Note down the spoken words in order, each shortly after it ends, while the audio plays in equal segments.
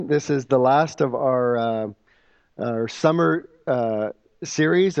This is the last of our summer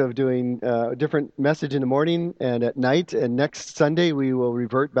series of doing different message in the morning and at night. And next Sunday, we will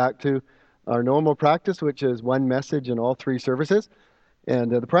revert back to our normal practice, which is one message in all three services.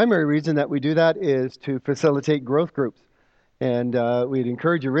 And the primary reason that we do that is to facilitate growth groups. And we'd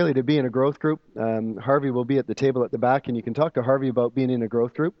encourage you really to be in a growth group. Harvey will be at the table at the back, and you can talk to Harvey about being in a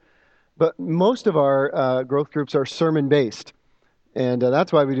growth group. But most of our growth groups are sermon-based. And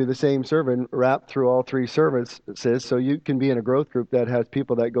that's why we do the same sermon wrapped through all three services. So you can be in a growth group that has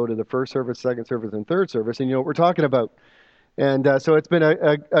people that go to the first service, second service, and third service, and you know what we're talking about. And so it's been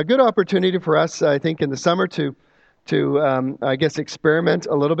a good opportunity for us, I think, in the summer to I guess, experiment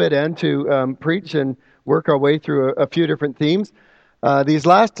a little bit and to preach and work our way through a few different themes. These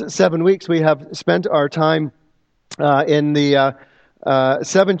last 7 weeks, we have spent our time in the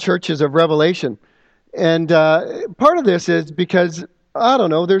 7 churches of Revelation. And part of this is because, I don't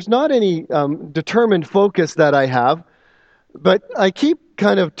know, there's not any determined focus that I have, but I keep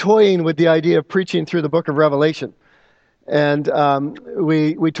kind of toying with the idea of preaching through the book of Revelation. And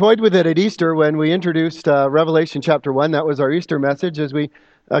we toyed with it at Easter when we introduced Revelation chapter 1. That was our Easter message as we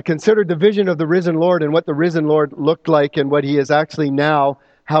considered the vision of the risen Lord and what the risen Lord looked like and what he is actually now,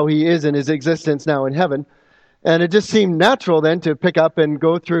 how he is in his existence now in heaven. And it just seemed natural then to pick up and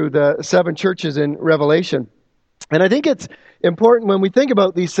go through the 7 churches in Revelation. And I think it's important when we think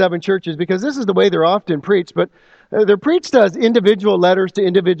about these 7 churches, because this is the way they're often preached, but they're preached as individual letters to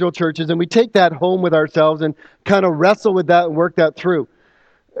individual churches, and we take that home with ourselves and kind of wrestle with that and work that through.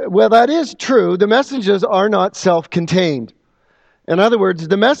 Well, that is true. The messages are not self-contained. In other words,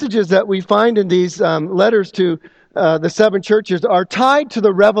 the messages that we find in these letters to the 7 churches are tied to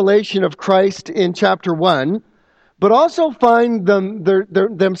the revelation of Christ in chapter 1, but also find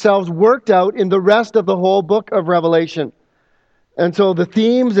themselves worked out in the rest of the whole book of Revelation. And so the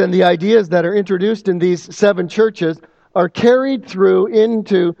themes and the ideas that are introduced in these 7 churches are carried through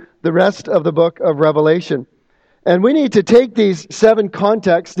into the rest of the book of Revelation. And we need to take these 7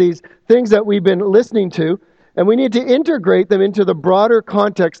 contexts, these things that we've been listening to, and we need to integrate them into the broader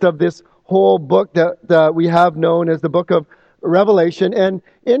context of this whole book that we have known as the book of Revelation, and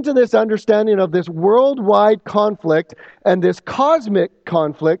into this understanding of this worldwide conflict and this cosmic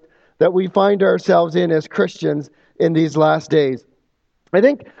conflict that we find ourselves in as Christians in these last days. I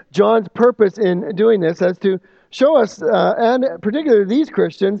think John's purpose in doing this is to show us, and particularly these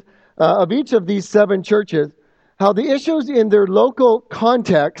Christians of each of these 7 churches, how the issues in their local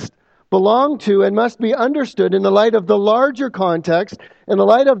context belong to and must be understood in the light of the larger context, in the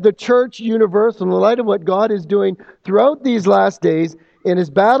light of the church universal, in the light of what God is doing throughout these last days in his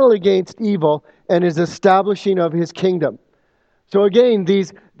battle against evil and his establishing of his kingdom. So again,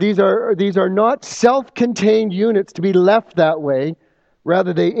 these are not self-contained units to be left that way.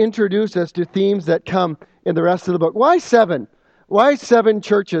 Rather, they introduce us to themes that come in the rest of the book. Why 7? Why 7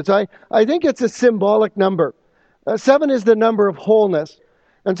 churches? I think it's a symbolic number. 7 is the number of wholeness.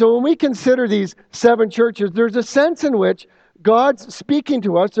 And so when we consider these 7 churches, there's a sense in which God's speaking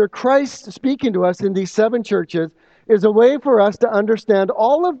to us, or Christ speaking to us in these 7 churches, is a way for us to understand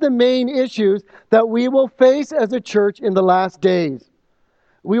all of the main issues that we will face as a church in the last days.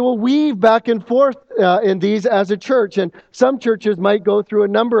 We will weave back and forth in these as a church, and some churches might go through a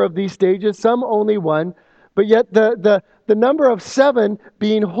number of these stages, some only one, but yet the number of 7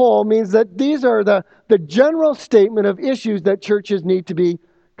 being whole means that these are the general statement of issues that churches need to be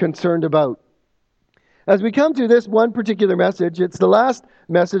concerned about. As we come to this one particular message, it's the last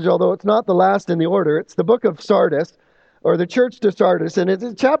message, although it's not the last in the order. It's the book of Sardis, or the church to Sardis, and it's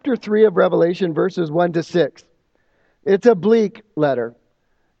in chapter 3 of Revelation, verses 1 to 6. It's a bleak letter.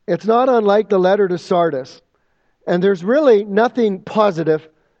 It's not unlike the letter to Sardis, and there's really nothing positive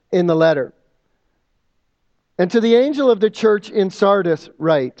in the letter. And to the angel of the church in Sardis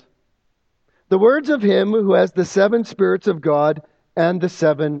write, the words of him who has the 7 spirits of God and the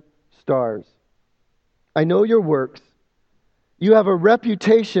 7 stars. I know your works. You have a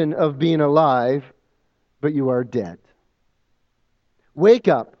reputation of being alive, but you are dead. Wake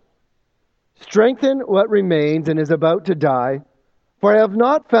up. Strengthen what remains and is about to die, for I have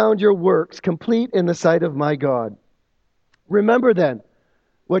not found your works complete in the sight of my God. Remember then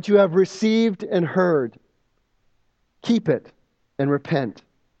what you have received and heard. Keep it and repent.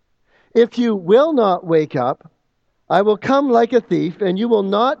 If you will not wake up, I will come like a thief, and you will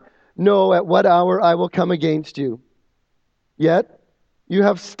not know at what hour I will come against you. Yet you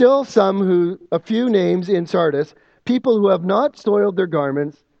have still a few names in Sardis, people who have not soiled their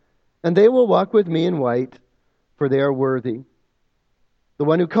garments, and they will walk with me in white, for they are worthy. The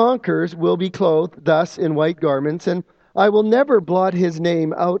one who conquers will be clothed thus in white garments, and I will never blot his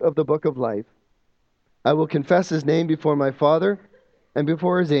name out of the book of life. I will confess his name before my Father and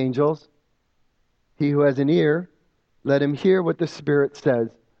before his angels. He who has an ear, let him hear what the Spirit says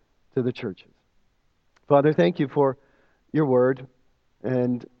to the churches. Father, thank you for your word.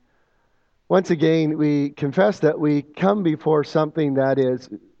 And once again, we confess that we come before something that is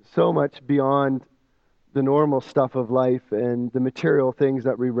so much beyond the normal stuff of life and the material things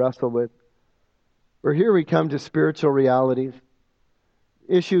that we wrestle with. For here we come to spiritual realities,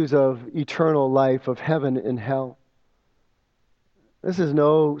 issues of eternal life, of heaven and hell. This is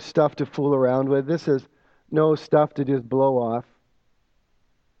no stuff to fool around with. This is no stuff to just blow off.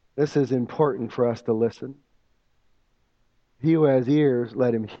 This is important for us to listen. He who has ears,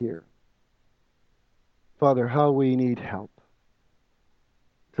 let him hear. Father, how we need help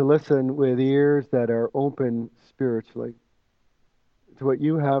to listen with ears that are open spiritually to what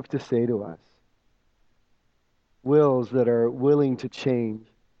you have to say to us. Wills that are willing to change,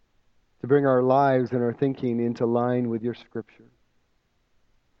 to bring our lives and our thinking into line with your Scripture.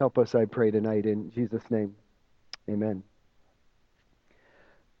 Help us, I pray, tonight in Jesus' name. Amen.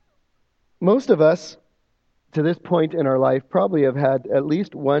 Most of us, to this point in our life, probably have had at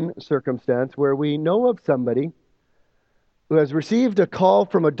least one circumstance where we know of somebody who has received a call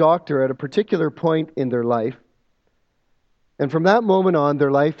from a doctor at a particular point in their life, and from that moment on,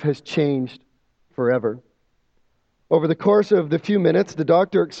 their life has changed forever. Over the course of the few minutes, the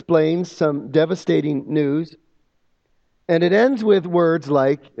doctor explains some devastating news, and it ends with words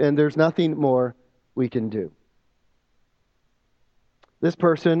like, "And there's nothing more we can do." This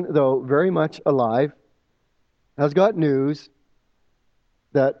person, though very much alive, has got news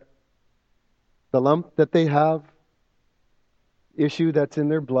that the lump that they have, issue that's in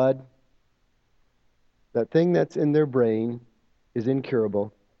their blood, that thing that's in their brain is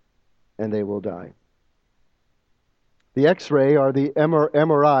incurable, and they will die. The X-ray or the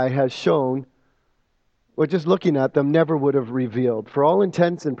MRI has shown what just looking at them never would have revealed. For all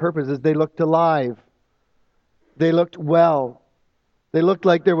intents and purposes, they looked alive. They looked well. They looked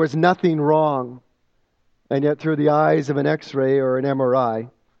like there was nothing wrong. And yet through the eyes of an X-ray or an MRI,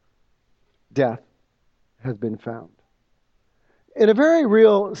 death has been found. In a very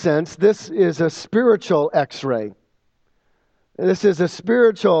real sense, this is a spiritual X-ray. This is a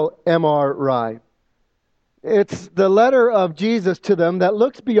spiritual MRI. It's the letter of Jesus to them that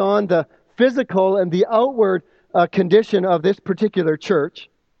looks beyond the physical and the outward condition of this particular church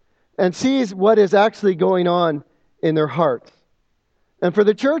and sees what is actually going on in their hearts. And for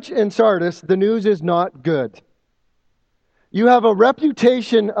the church in Sardis, the news is not good. You have a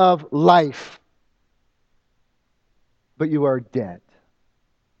reputation of life, but you are dead.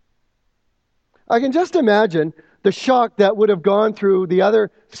 I can just imagine the shock that would have gone through the other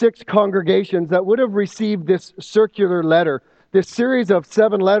 6 congregations that would have received this circular letter, this series of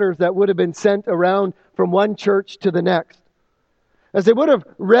 7 letters that would have been sent around from one church to the next. As they would have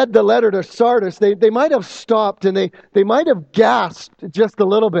read the letter to Sardis, they might have stopped and they might have gasped just a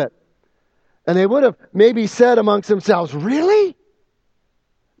little bit. And they would have maybe said amongst themselves, "Really?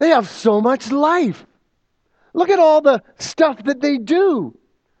 They have so much life. Look at all the stuff that they do.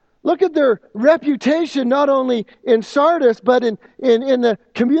 Look at their reputation, not only in Sardis, but in the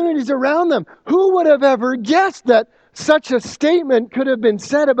communities around them. Who would have ever guessed that such a statement could have been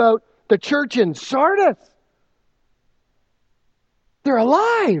said about the church in Sardis? They're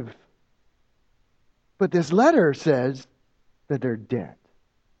alive. But this letter says that they're dead."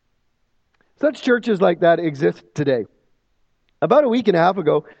 Such churches like that exist today. About a week and a half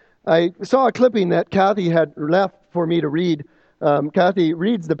ago, I saw a clipping that Kathy had left for me to read. Kathy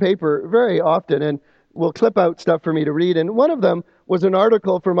reads the paper very often and will clip out stuff for me to read. And one of them was an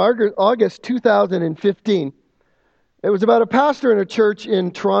article from August 2015. It was about a pastor in a church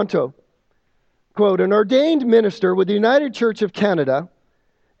in Toronto. Quote, "An ordained minister with the United Church of Canada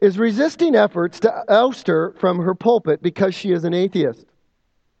is resisting efforts to oust her from her pulpit because she is an atheist.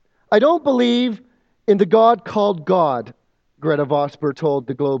 I don't believe in the God called God," Greta Vosper told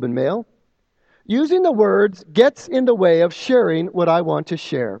the Globe and Mail. "Using the words gets in the way of sharing what I want to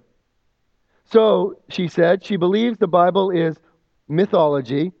share. So," she said, "she believes the Bible is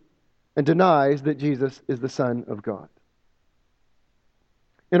mythology and denies that Jesus is the Son of God."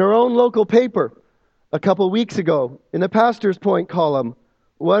 In our own local paper, a couple weeks ago, in the Pastor's Point column,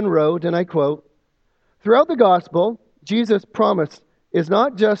 one wrote, and I quote, "Throughout the gospel, Jesus' promise is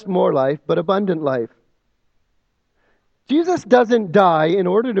not just more life, but abundant life. Jesus doesn't die in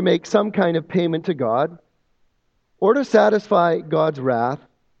order to make some kind of payment to God, or to satisfy God's wrath,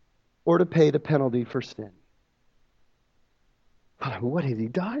 or to pay the penalty for sin." What did he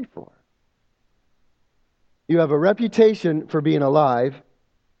die for? You have a reputation for being alive,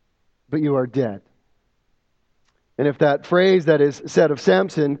 but you are dead. And if that phrase that is said of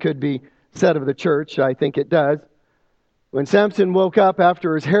Samson could be said of the church, I think it does. When Samson woke up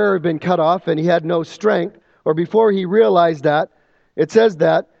after his hair had been cut off and he had no strength, or before he realized that, it says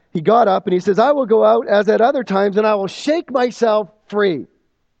that he got up and he says, I will go out as at other times and I will shake myself free.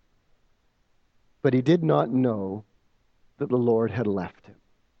 But he did not know that the Lord had left him.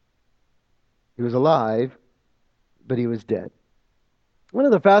 He was alive, but he was dead. One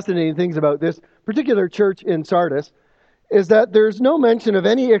of the fascinating things about this particular church in Sardis is that there's no mention of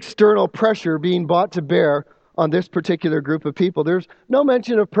any external pressure being brought to bear on this particular group of people. There's no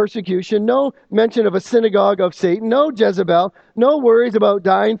mention of persecution, no mention of a synagogue of Satan, no Jezebel, no worries about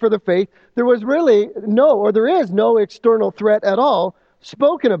dying for the faith. There was really there is no external threat at all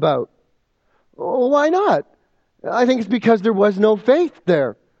spoken about. Well, why not? I think it's because there was no faith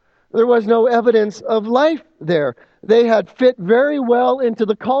there. There was no evidence of life there. They had fit very well into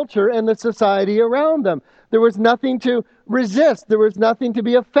the culture and the society around them. There was nothing to resist. There was nothing to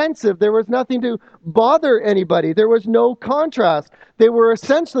be offensive. There was nothing to bother anybody. There was no contrast. They were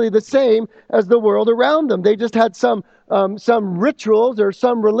essentially the same as the world around them. They just had some rituals or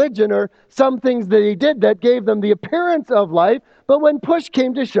some religion or some things that they did that gave them the appearance of life. But when push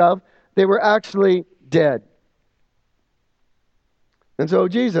came to shove, they were actually dead. And so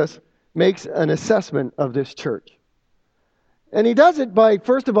Jesus makes an assessment of this church. And he does it by,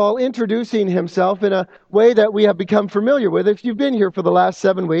 first of all, introducing himself in a way that we have become familiar with. If you've been here for the last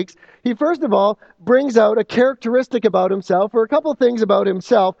 7 weeks, he first of all brings out a characteristic about himself or a couple of things about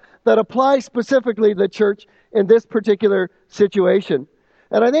himself that apply specifically to the church in this particular situation.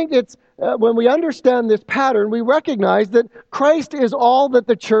 And I think it's when we understand this pattern, we recognize that Christ is all that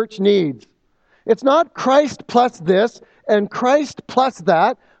the church needs. It's not Christ plus this and Christ plus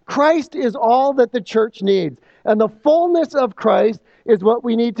that. Christ is all that the church needs. And the fullness of Christ is what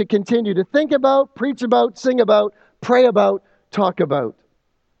we need to continue to think about, preach about, sing about, pray about, talk about.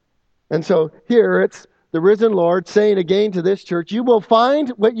 And so here it's the risen Lord saying again to this church, you will find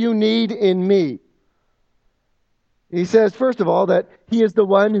what you need in me. He says, first of all, that he is the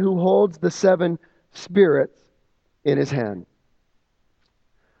one who holds the 7 spirits in his hand.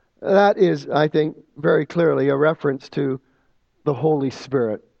 That is, I think, very clearly a reference to the Holy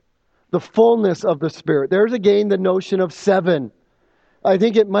Spirit. The fullness of the Spirit. There's again the notion of 7. I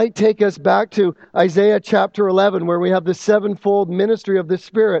think it might take us back to Isaiah chapter 11 where we have the 7-fold ministry of the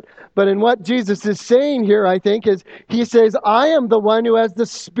Spirit. But in what Jesus is saying here, I think, is he says, I am the one who has the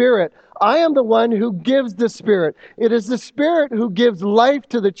Spirit. I am the one who gives the Spirit. It is the Spirit who gives life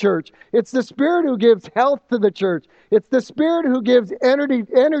to the church. It's the Spirit who gives health to the church. It's the Spirit who gives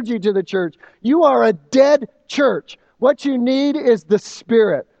energy to the church. You are a dead church. What you need is the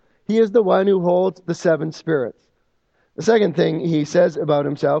Spirit. He is the one who holds the 7 spirits. The second thing he says about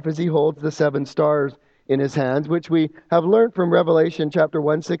himself is he holds the 7 stars in his hands, which we have learned from Revelation chapter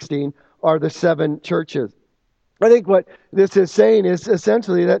 1:16 are the 7 churches. I think what this is saying is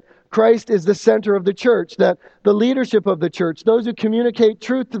essentially that Christ is the center of the church, that the leadership of the church, those who communicate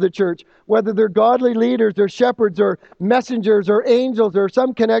truth to the church, whether they're godly leaders or shepherds or messengers or angels or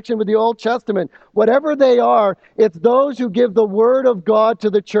some connection with the Old Testament, whatever they are, it's those who give the word of God to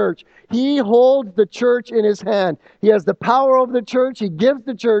the church. He holds the church in his hand. He has the power over the church. He gives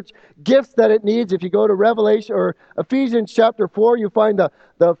the church gifts that it needs. If you go to Revelation or Ephesians chapter 4, you find the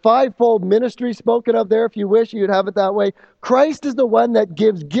 5-fold ministry spoken of there. If you wish, you'd have it that way. Christ is the one that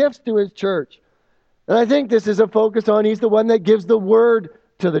gives gifts to his church. And I think this is a focus on he's the one that gives the word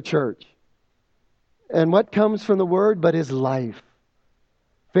to the church. And what comes from the word but his life?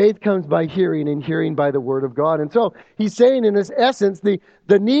 Faith comes by hearing and hearing by the word of God. And so he's saying in his essence, the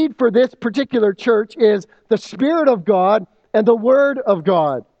need for this particular church is the Spirit of God and the Word of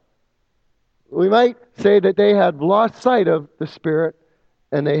God. We might say that they had lost sight of the Spirit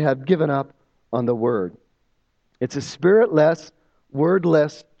and they had given up on the Word. It's a spiritless,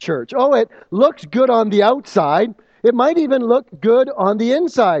 wordless church. Oh, it looks good on the outside. It might even look good on the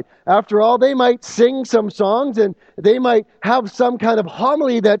inside. After all, they might sing some songs and they might have some kind of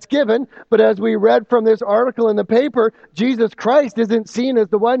homily that's given. But as we read from this article in the paper, Jesus Christ isn't seen as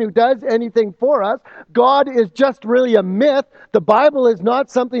the one who does anything for us. God is just really a myth. The Bible is not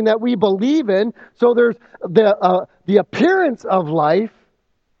something that we believe in. So there's the appearance of life,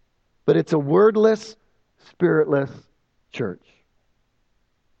 but it's a wordless, spiritless church.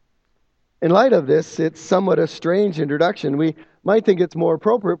 In light of this, it's somewhat a strange introduction. We might think it's more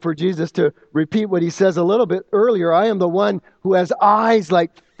appropriate for Jesus to repeat what he says a little bit earlier. I am the one who has eyes like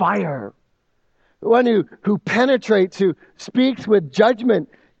fire. The one who penetrates, who speaks with judgment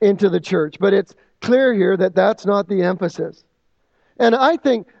into the church. But it's clear here that that's not the emphasis. And I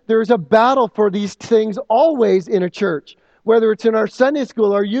think there's a battle for these things always in a church, whether it's in our Sunday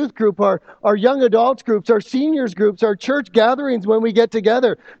school, our youth group, our young adults groups, our seniors groups, our church gatherings when we get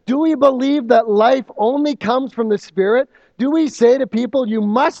together. Do we believe that life only comes from the Spirit? Do we say to people, you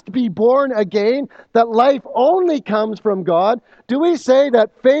must be born again, that life only comes from God? Do we say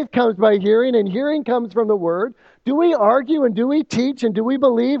that faith comes by hearing and hearing comes from the Word? Do we argue and do we teach and do we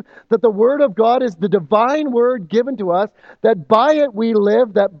believe that the Word of God is the divine Word given to us, that by it we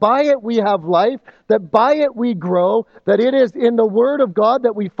live, that by it we have life, that by it we grow, that it is in the Word of God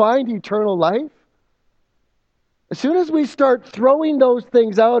that we find eternal life? As soon as we start throwing those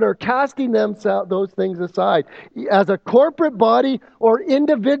things out or casting those things aside, as a corporate body or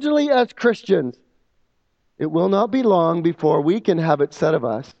individually as Christians, it will not be long before we can have it said of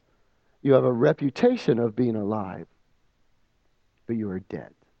us, you have a reputation of being alive, but you are dead.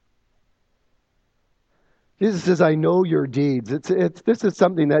 Jesus says, I know your deeds. This is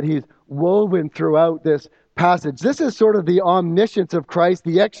something that he's woven throughout this passage. This is sort of the omniscience of Christ,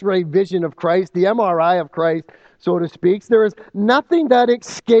 the X-ray vision of Christ, the MRI of Christ, so to speak. There is nothing that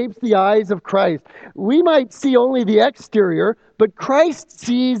escapes the eyes of Christ. We might see only the exterior, but Christ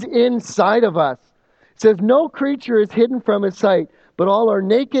sees inside of us. It says, no creature is hidden from his sight, but all are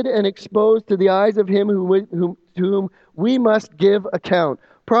naked and exposed to the eyes of him to whom we must give account.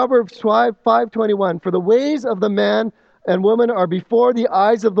 Proverbs 5:21, for the ways of the man and woman are before the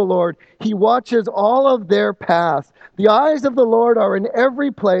eyes of the Lord. He watches all of their paths. The eyes of the Lord are in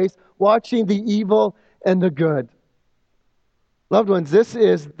every place, watching the evil and the good. Loved ones, this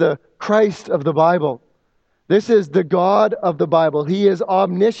is the Christ of the Bible. This is the God of the Bible. He is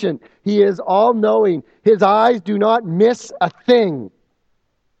omniscient. He is all-knowing. His eyes do not miss a thing.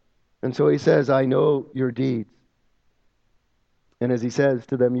 And so he says, I know your deeds. And as he says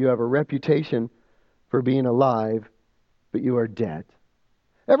to them, you have a reputation for being alive, but you are dead.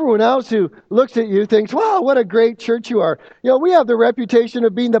 Everyone else who looks at you thinks, wow, what a great church you are. We have the reputation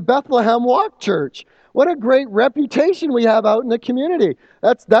of being the Bethlehem Walk Church. What a great reputation we have out in the community.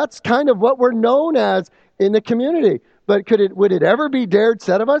 That's kind of what we're known as in the community. But would it ever be dared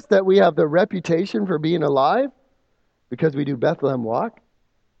said of us that we have the reputation for being alive because we do Bethlehem Walk?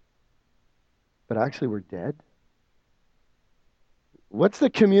 But actually we're dead? What's the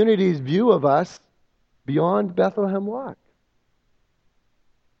community's view of us beyond Bethlehem Walk?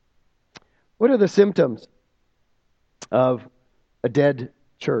 What are the symptoms of a dead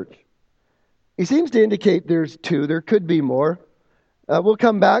church? He seems to indicate there's two. There could be more. We'll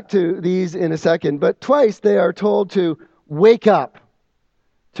come back to these in a second. But twice they are told to wake up,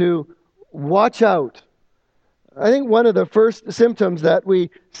 to watch out. I think one of the first symptoms that we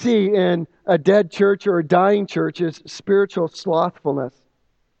see in a dead church or a dying church is spiritual slothfulness.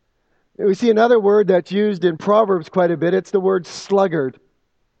 We see another word that's used in Proverbs quite a bit. It's the word sluggard.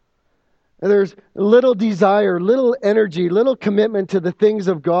 There's little desire, little energy, little commitment to the things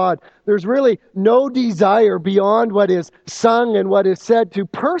of God. There's really no desire beyond what is sung and what is said to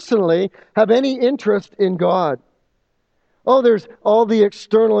personally have any interest in God. Oh, there's all the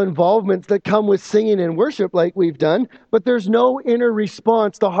external involvements that come with singing and worship like we've done, but there's no inner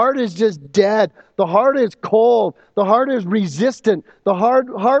response. The heart is just dead. The heart is cold. The heart is resistant. The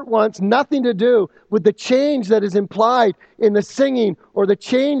heart wants nothing to do with the change that is implied in the singing or the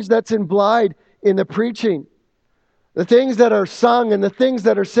change that's implied in the preaching. The things that are sung and the things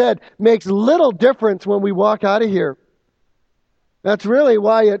that are said makes little difference when we walk out of here. That's really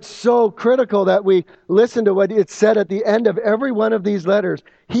why it's so critical that we listen to what it said at the end of every one of these letters.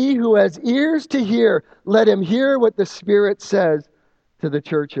 He who has ears to hear, let him hear what the Spirit says to the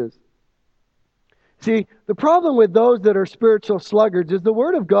churches. See, the problem with those that are spiritual sluggards is the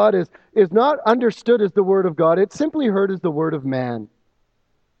Word of God is not understood as the Word of God. It's simply heard as the Word of man.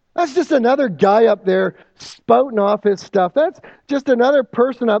 That's just another guy up there spouting off his stuff. That's just another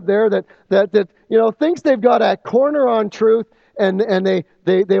person up there that thinks they've got a corner on truth. And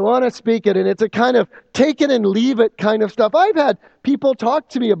they want to speak it, and it's a kind of take it and leave it kind of stuff. I've had people talk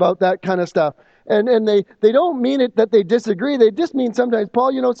to me about that kind of stuff, and they don't mean it that they disagree. They just mean sometimes,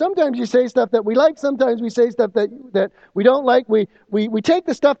 Paul, sometimes you say stuff that we like, sometimes we say stuff that we don't like. We take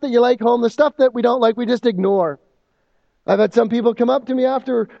the stuff that you like home, the stuff that we don't like, we just ignore. I've had some people come up to me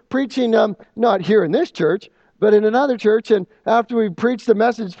after preaching, not here in this church, but in another church, and after we preached the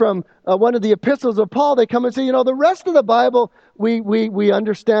message from one of the epistles of Paul, they come and say, the rest of the Bible we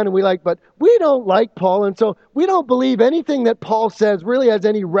understand and we like, but we don't like Paul, and so we don't believe anything that Paul says really has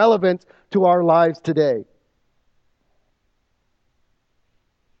any relevance to our lives today.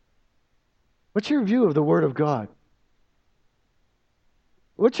 What's your view of the Word of God?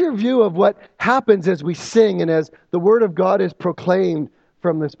 What's your view of what happens as we sing and as the Word of God is proclaimed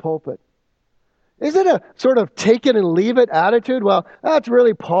from this pulpit? Is it a sort of take it and leave it attitude? Well, that's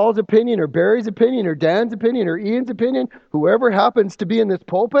really Paul's opinion or Barry's opinion or Dan's opinion or Ian's opinion, whoever happens to be in this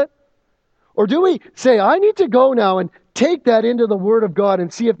pulpit? Or do we say, I need to go now and take that into the Word of God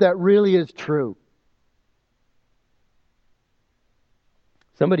and see if that really is true?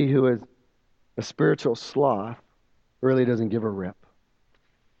 Somebody who is a spiritual sloth really doesn't give a rip.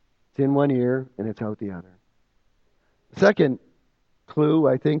 It's in one ear and it's out the other. The second clue,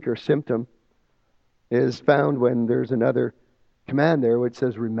 I think, or symptom is found when there's another command there which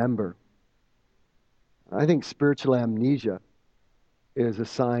says remember. I think spiritual amnesia is a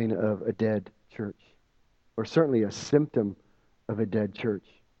sign of a dead church, or certainly a symptom of a dead church.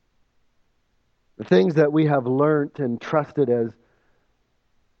 The things that we have learned and trusted as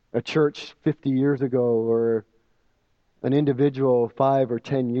a church 50 years ago or an individual 5 or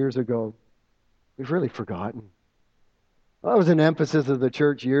 10 years ago, we've really forgotten. That was an emphasis of the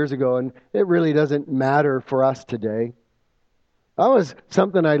church years ago, and it really doesn't matter for us today. That was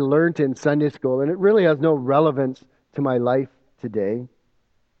something I learned in Sunday school, and it really has no relevance to my life today.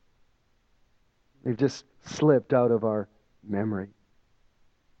 They've just slipped out of our memory.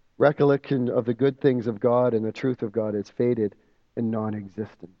 Recollection of the good things of God and the truth of God is faded and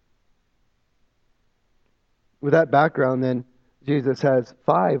non-existent. With that background, then, Jesus has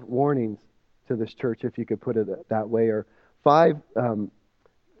 5 warnings to this church, if you could put it that way, or 5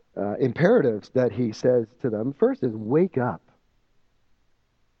 imperatives that he says to them. First is wake up.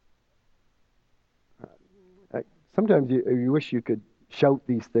 Sometimes you wish you could shout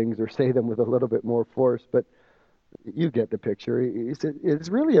these things or say them with a little bit more force, but you get the picture. It's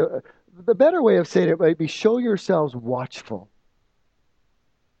really the better way of saying it might be show yourselves watchful.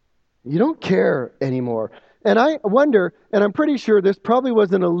 You don't care anymore. And I wonder, and I'm pretty sure this probably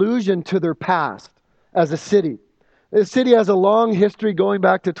was an allusion to their past as a city. The city has a long history going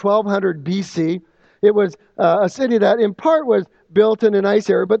back to 1200 BC. It was a city that in part was built in a nice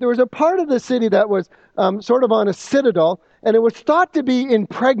area, but there was a part of the city that was sort of on a citadel, and it was thought to be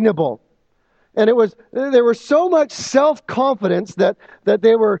impregnable. And there was so much self-confidence that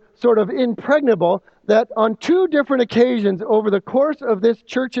they were sort of impregnable that on 2 different occasions over the course of this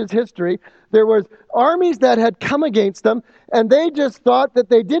church's history, there was armies that had come against them, and they just thought that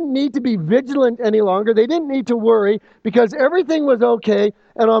they didn't need to be vigilant any longer. They didn't need to worry because everything was okay.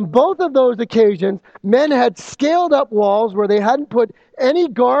 And on both of those occasions, men had scaled up walls where they hadn't put any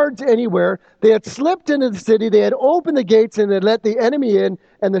guards anywhere. They had slipped into the city. They had opened the gates and had let the enemy in,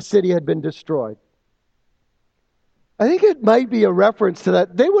 and the city had been destroyed. I think it might be a reference to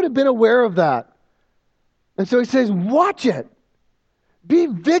that. They would have been aware of that. And so he says, watch it. Be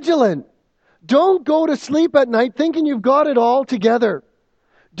vigilant. Don't go to sleep at night thinking you've got it all together.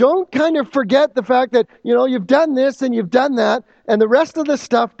 Don't kind of forget the fact that, you've done this and you've done that, and the rest of the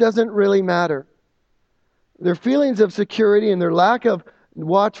stuff doesn't really matter. Their feelings of security and their lack of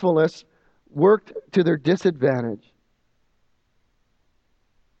watchfulness worked to their disadvantage.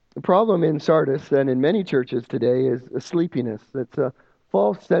 The problem in Sardis and in many churches today is a sleepiness. It's a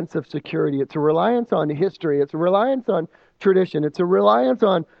false sense of security. It's a reliance on history. It's a reliance on tradition. It's a reliance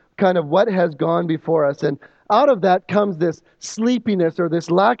on kind of what has gone before us. And out of that comes this sleepiness or this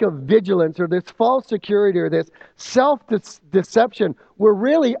lack of vigilance or this false security or this self-deception. We're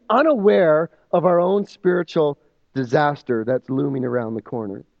really unaware of our own spiritual disaster that's looming around the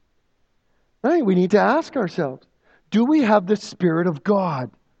corner. I think we need to ask ourselves, do we have the Spirit of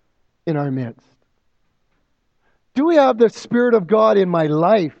God in our midst? Do we have the Spirit of God in my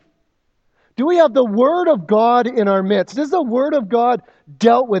life? Do we have the Word of God in our midst? Is the Word of God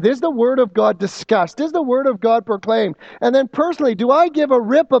dealt with? Is the Word of God discussed? Is the Word of God proclaimed? And then personally, do I give a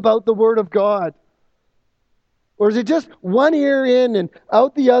rip about the Word of God? Or is it just one ear in and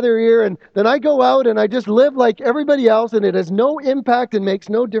out the other ear, and then I go out and I just live like everybody else and it has no impact and makes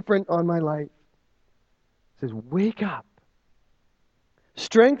no difference on my life? It says, wake up.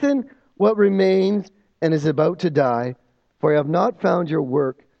 Strengthen what remains and is about to die, for I have not found your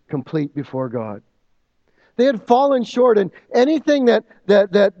work complete before God. They had fallen short, and anything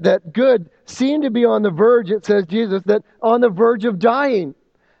that good seemed to be on the verge, it says Jesus, that on the verge of dying.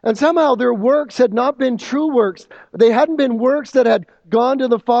 And somehow their works had not been true works. They hadn't been works that had gone to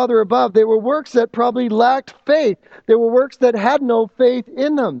the Father above. They were works that probably lacked faith. They were works that had no faith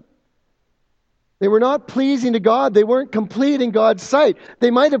in them. They were not pleasing to God. They weren't complete in God's sight. They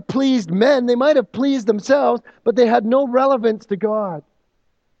might have pleased men. They might have pleased themselves, but they had no relevance to God.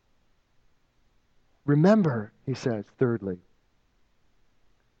 Remember, he says, thirdly.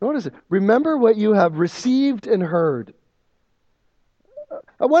 Notice it. Remember what you have received and heard.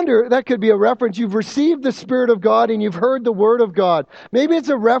 I wonder, that could be a reference. You've received the Spirit of God and you've heard the Word of God. Maybe it's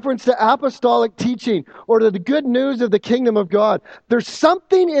a reference to apostolic teaching or to the good news of the kingdom of God. There's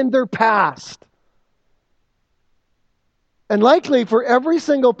something in their past. And likely for every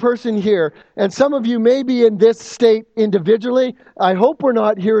single person here, and some of you may be in this state individually. I hope we're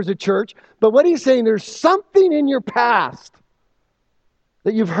not here as a church. But what he's saying, there's something in your past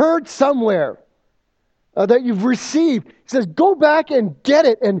that you've heard somewhere, that you've received. He says, go back and get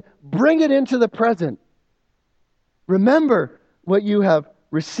it and bring it into the present. Remember what you have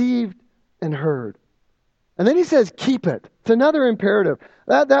received and heard. And then he says, keep it. It's another imperative.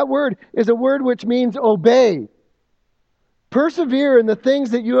 That word is a word which means obey. Persevere in the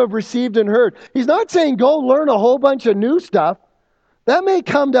things that you have received and heard. He's not saying go learn a whole bunch of new stuff. That may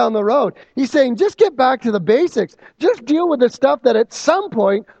come down the road. He's saying just get back to the basics. Just deal with the stuff that at some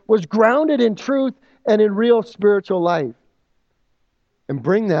point was grounded in truth and in real spiritual life. And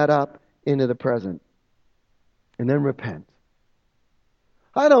bring that up into the present. And then repent.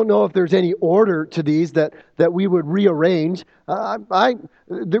 I don't know if there's any order to these that we would rearrange.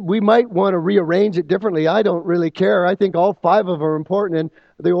 We might want to rearrange it differently. I don't really care. I think all 5 of them are important, and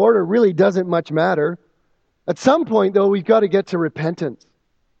the order really doesn't much matter. At some point, though, we've got to get to repentance.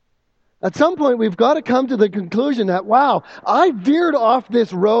 At some point, we've got to come to the conclusion that, wow, I veered off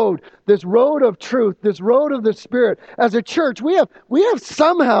this road of truth, this road of the Spirit. As a church, we have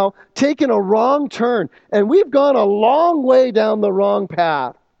somehow taken a wrong turn, and we've gone a long way down the wrong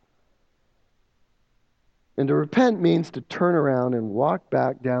path. And to repent means to turn around and walk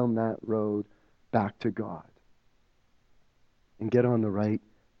back down that road back to God and get on the right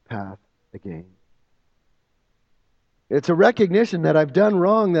path again. It's a recognition that I've done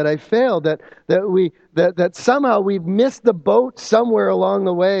wrong, that I failed, that somehow we've missed the boat somewhere along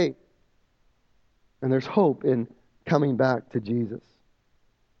the way. And there's hope in coming back to Jesus.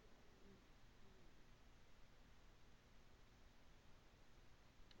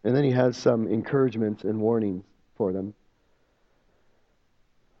 And then he has some encouragements and warnings for them.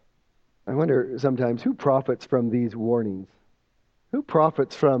 I wonder sometimes who profits from these warnings? Who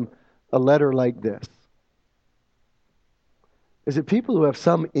profits from a letter like this? Is it people who have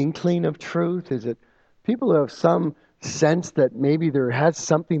some inkling of truth? Is it people who have some sense that maybe there has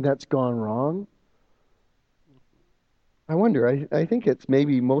something that's gone wrong? I wonder. I think it's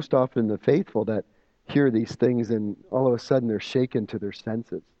maybe most often the faithful that hear these things and all of a sudden they're shaken to their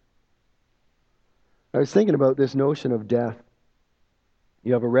senses. I was thinking about this notion of death.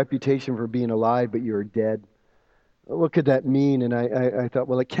 You have a reputation for being alive, but you're dead. What could that mean? And I thought,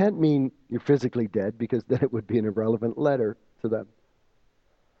 well, it can't mean you're physically dead, because then it would be an irrelevant letter to them.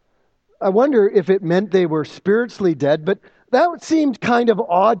 I wonder if it meant they were spiritually dead, but that seemed kind of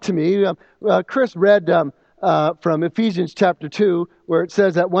odd to me. Chris read from Ephesians chapter 2, where it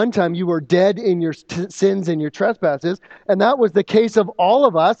says at one time you were dead in your sins and your trespasses, and that was the case of all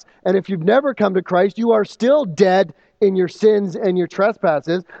of us. And if you've never come to Christ, you are still dead in your sins and your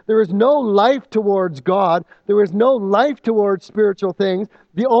trespasses. There is no life towards God. There is no life towards spiritual things.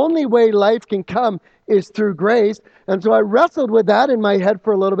 The only way life can come is through grace. And so I wrestled with that in my head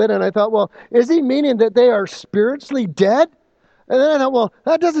for a little bit, and I thought, well, is he meaning that they are spiritually dead? And then I thought, well,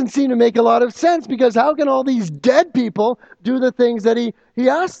 that doesn't seem to make a lot of sense, because how can all these dead people do the things that he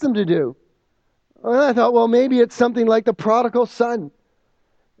asked them to do? And I thought, well, maybe it's something like the prodigal son.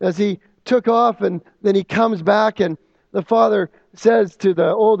 As he took off and then he comes back, and the father says to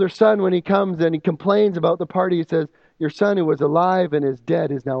the older son when he comes and he complains about the party, he says, your son who was alive and is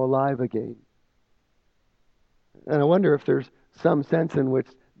dead is now alive again. And I wonder if there's some sense in which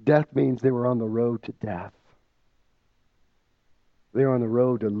death means they were on the road to death. They were on the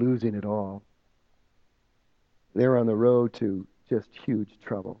road to losing it all. They were on the road to just huge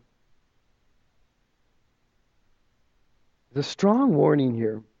trouble. There's a strong warning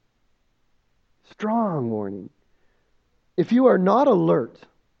here. Strong warning. If you are not alert,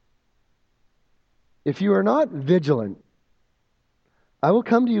 if you are not vigilant, I will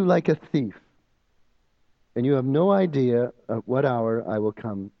come to you like a thief, and you have no idea at what hour I will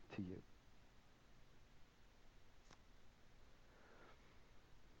come to you.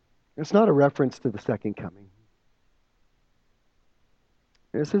 It's not a reference to the second coming.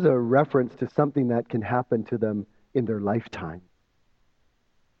 This is a reference to something that can happen to them in their lifetime.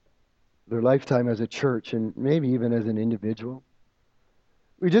 Their lifetime as a church, and maybe even as an individual.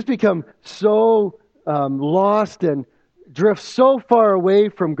 We just become so lost and drift so far away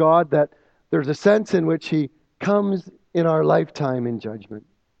from God that there's a sense in which He comes in our lifetime in judgment.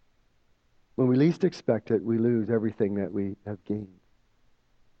 When we least expect it, we lose everything that we have gained.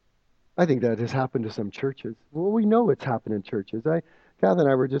 I think that has happened to some churches. Well, we know it's happened in churches. Kath and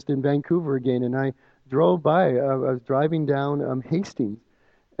I were just in Vancouver again, and I drove by. I was driving down Hastings,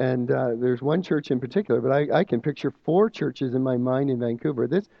 and there's one church in particular, but I can picture 4 churches in my mind in Vancouver.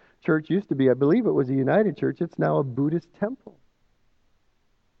 This church used to be, I believe it was a United Church. It's now a Buddhist temple.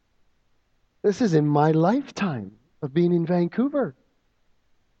 This is in my lifetime of being in Vancouver.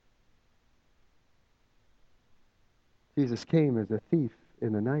 Jesus came as a thief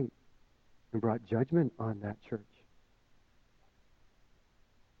in the night and brought judgment on that church.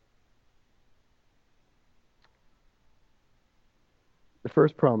 The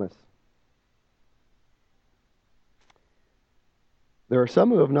first promise. There are some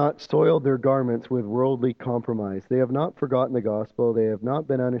who have not soiled their garments with worldly compromise. They have not forgotten the gospel. They have not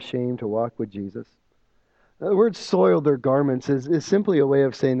been unashamed to walk with Jesus. The word soiled their garments is simply a way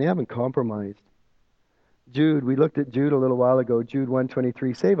of saying they haven't compromised. Jude, we looked at Jude a little while ago, Jude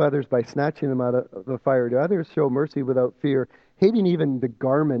 1:23, save others by snatching them out of the fire. To others show mercy without fear, hating even the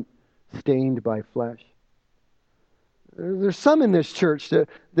garment stained by flesh. There's some in this church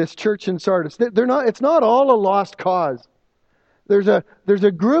in Sardis. They're not. It's not all a lost cause. There's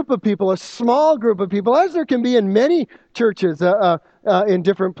a group of people, a small group of people, as there can be in many churches in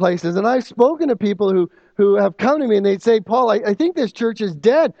different places. And I've spoken to people who have come to me and they'd say, Paul, I think this church is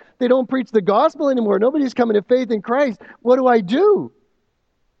dead. They don't preach the gospel anymore. Nobody's coming to faith in Christ. What do I do?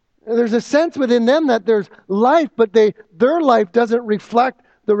 There's a sense within them that there's life, but their life doesn't reflect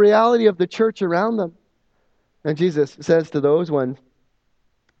the reality of the church around them. And Jesus says to those ones,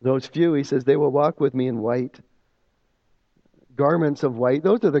 those few, he says, they will walk with me in white. Garments of white.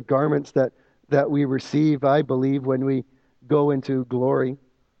 Those are the garments that we receive, I believe, when we go into glory.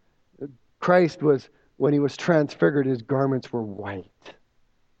 Christ was, when he was transfigured, his garments were white.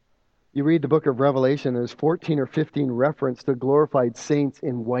 You read the book of Revelation, there's 14 or 15 reference to glorified saints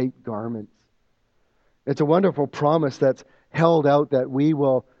in white garments. It's a wonderful promise that's held out that we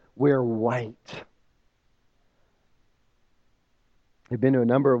will wear white. I've been to a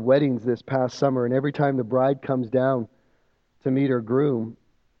number of weddings this past summer, and every time the bride comes down to meet her groom,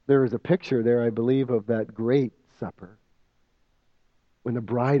 there is a picture there, I believe, of that great supper. When the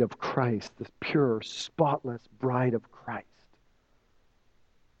bride of Christ, this pure, spotless bride of Christ,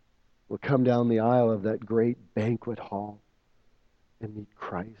 will come down the aisle of that great banquet hall and meet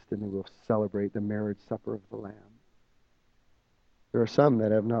Christ, and they will celebrate the marriage supper of the Lamb. There are some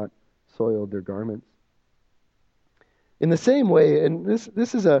that have not soiled their garments. In the same way, and this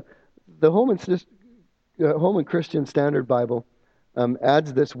is the Holman Christian Standard Bible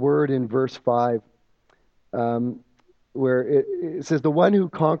adds this word in verse 5, where it says, the one who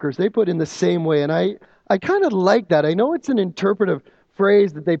conquers. They put in the same way, and I kind of like that. I know it's an interpretive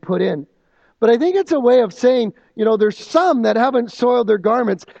phrase that they put in, but I think it's a way of saying, there's some that haven't soiled their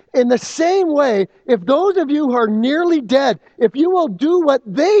garments. In the same way, if those of you who are nearly dead, if you will do what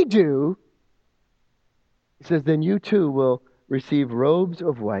they do, he says, then you too will receive robes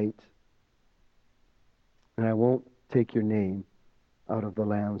of white, and I won't take your name out of the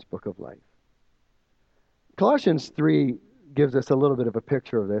Lamb's book of life. Colossians 3 gives us a little bit of a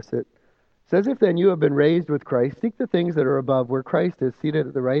picture of this. It says, if then you have been raised with Christ, seek the things that are above, where Christ is seated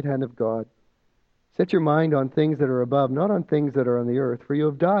at the right hand of God. Set your mind on things that are above, not on things that are on the earth, for you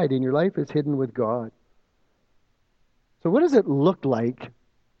have died, and your life is hidden with God. So what does it look like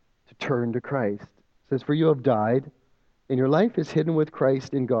to turn to Christ? It says, for you have died, and your life is hidden with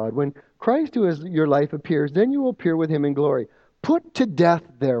Christ in God. When Christ, who is your life, appears, then you will appear with him in glory. Put to death,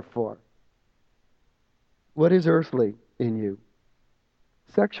 therefore, what is earthly in you: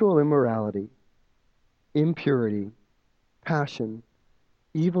 sexual immorality, impurity, passion,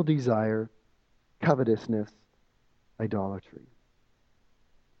 evil desire, covetousness, idolatry.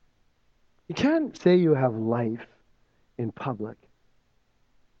 You can't say you have life in public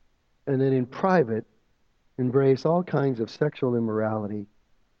and then in private embrace all kinds of sexual immorality,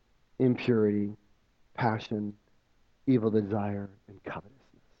 impurity, passion, evil desire, and covetousness.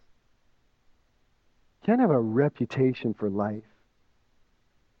 You can't have a reputation for life,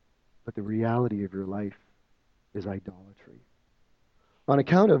 but the reality of your life is idolatry. On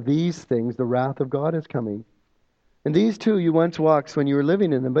account of these things, the wrath of God is coming. And these too you once walked when you were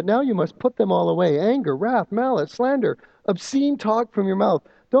living in them, but now you must put them all away: anger, wrath, malice, slander, obscene talk from your mouth.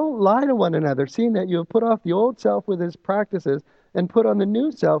 Don't lie to one another, seeing that you have put off the old self with its practices and put on the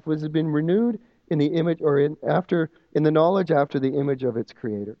new self, which has been renewed in the image, or in the knowledge after the image of its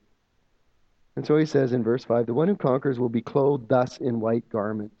creator. And so he says in verse 5, the one who conquers will be clothed thus in white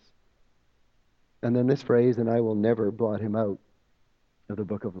garments. And then this phrase, and I will never blot him out of the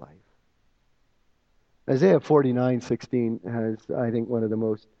book of life. Isaiah 49:16 has, I think, one of the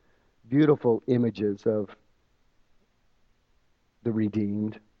most beautiful images of the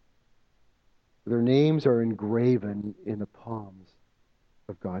redeemed. Their names are engraven in the palms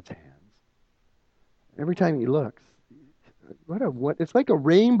of God's hands. Every time he looks, it's like a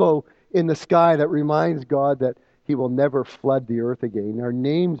rainbow in the sky that reminds God that he will never flood the earth again. Our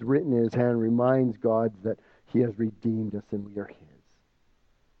names written in his hand reminds God that he has redeemed us and we are his.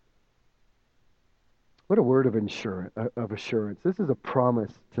 What a word of assurance. This is a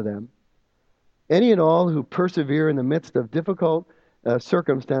promise to them. Any and all who persevere in the midst of difficult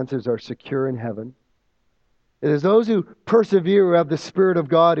circumstances are secure in heaven. It is those who persevere, who have the Spirit of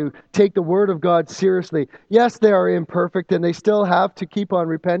God, who take the Word of God seriously. Yes, they are imperfect and they still have to keep on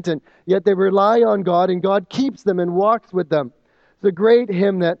repentant, yet they rely on God and God keeps them and walks with them. It's a great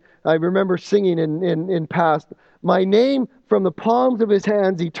hymn that I remember singing in past. My name from the palms of his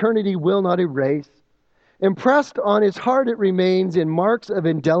hands eternity will not erase. Impressed on his heart it remains in marks of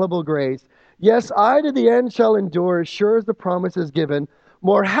indelible grace. Yes, I to the end shall endure as sure as the promise is given,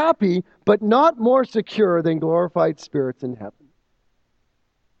 more happy, but not more secure than glorified spirits in heaven.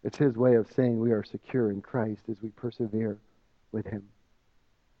 It's his way of saying we are secure in Christ as we persevere with him.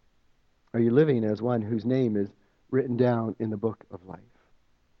 Are you living as one whose name is written down in the book of life?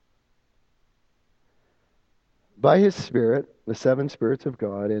 By his Spirit, the seven spirits of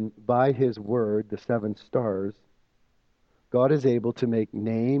God, and by his word, the seven stars, God is able to make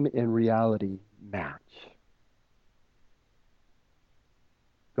name and reality match.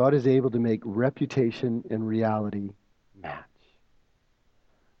 God is able to make reputation and reality match.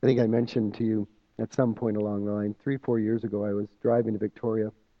 I think I mentioned to you at some point along the line, 3-4 years ago, I was driving to Victoria.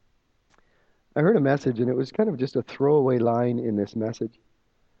 I heard a message, and it was kind of just a throwaway line in this message.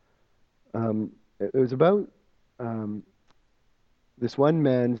 It was about this one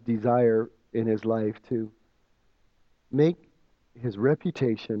man's desire in his life to make his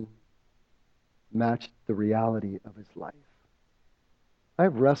reputation match the reality of his life.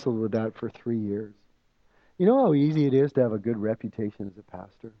 I've wrestled with that for 3 years. You know how easy it is to have a good reputation as a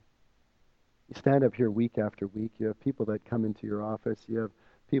pastor? You stand up here week after week. You have people that come into your office. You have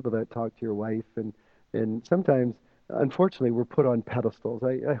people that talk to your wife. And sometimes, unfortunately, we're put on pedestals.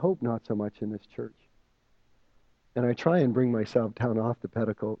 I hope not so much in this church. And I try and bring myself down off the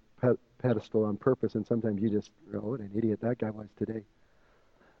pedestal on purpose. And sometimes you just, oh, what an idiot that guy was today.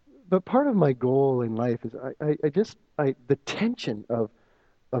 But part of my goal in life is the tension of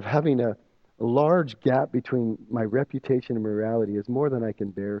having a large gap between my reputation and my reality is more than I can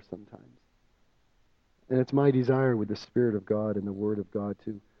bear sometimes. And it's my desire with the Spirit of God and the Word of God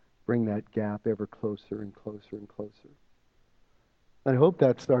to bring that gap ever closer and closer and closer. I hope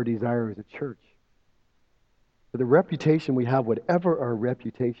that's our desire as a church. But the reputation we have, whatever our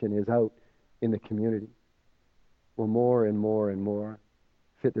reputation is out in the community, will more and more and more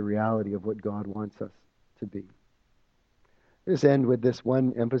fit the reality of what God wants us to be. Let's end with this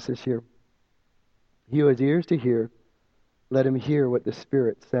one emphasis here. He who has ears to hear, let him hear what the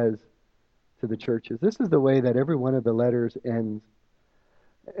Spirit says to the churches. This is the way that every one of the letters ends.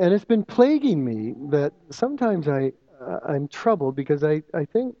 And it's been plaguing me that sometimes I'm troubled because I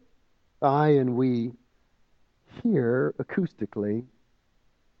think I and we hear acoustically,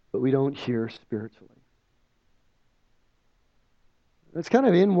 but we don't hear spiritually. It's kind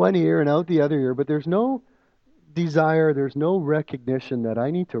of in one ear and out the other ear, but there's no desire, there's no recognition that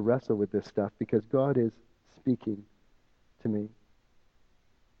I need to wrestle with this stuff because God is speaking to me.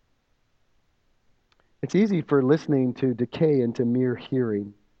 It's easy for listening to decay into mere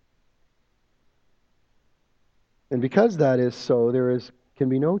hearing. And because that is so, can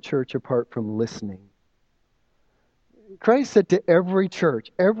be no church apart from listening. Christ said to every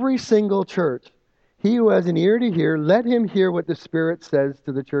church, every single church, he who has an ear to hear, let him hear what the Spirit says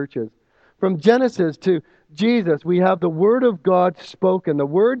to the churches. From Genesis to Jesus, we have the Word of God spoken. The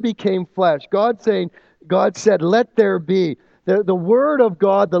Word became flesh. God said, let there be. The Word of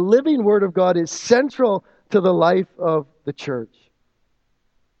God, the living Word of God, is central to the life of the church.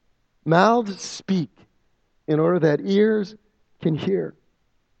 Mouths speak in order that ears can hear.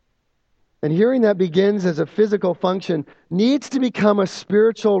 And hearing that begins as a physical function needs to become a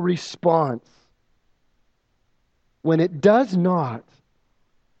spiritual response. When it does not,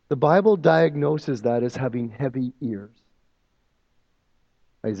 the Bible diagnoses that as having heavy ears.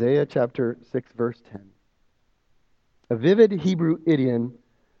 Isaiah chapter 6, verse 10. A vivid Hebrew idiom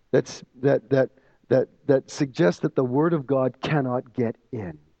that suggests that the Word of God cannot get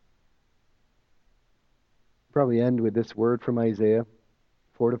in. Probably end with this word from Isaiah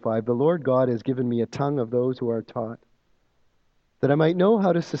 4-5. The Lord God has given me a tongue of those who are taught, that I might know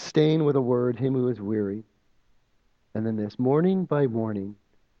how to sustain with a word him who is weary. And then this, morning by morning,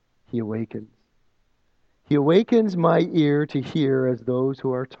 he awakens. He awakens my ear to hear as those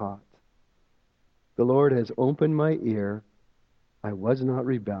who are taught. The Lord has opened my ear. I was not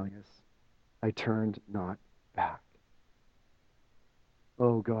rebellious. I turned not back.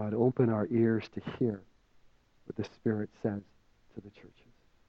 Oh God, open our ears to hear what the Spirit says to the churches.